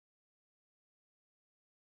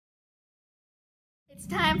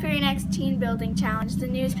It's time for your next team building challenge, the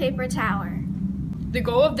newspaper tower. The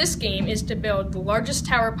goal of this game is to build the largest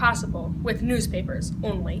tower possible with newspapers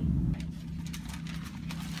only.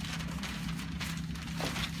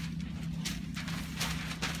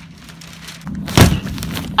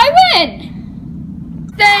 I win!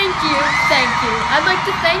 Thank you. I'd like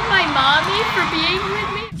to thank my mommy for being with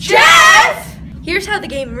me. Jeff! Here's how the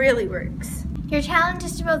game really works. Your challenge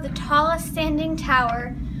is to build the tallest standing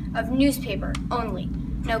tower of newspaper only.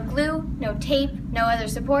 No glue, no tape, no other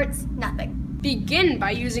supports, nothing. Begin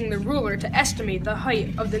by using the ruler to estimate the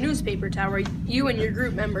height of the newspaper tower you and your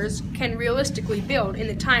group members can realistically build in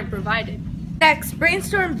the time provided. Next,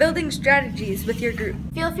 brainstorm building strategies with your group.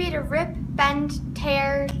 Feel free to rip, bend,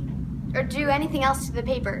 tear, or do anything else to the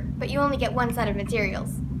paper, but you only get one set of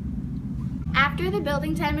materials. After the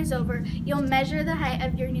building time is over, you'll measure the height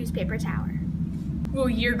of your newspaper tower. Will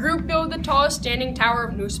your group build the tallest standing tower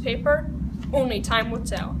of newspaper? Only time will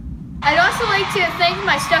tell. I'd also like to thank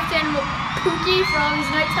my stuffed animal Pookie for all these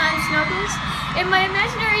nighttime snuggles, and my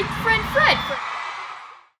imaginary friend Fred for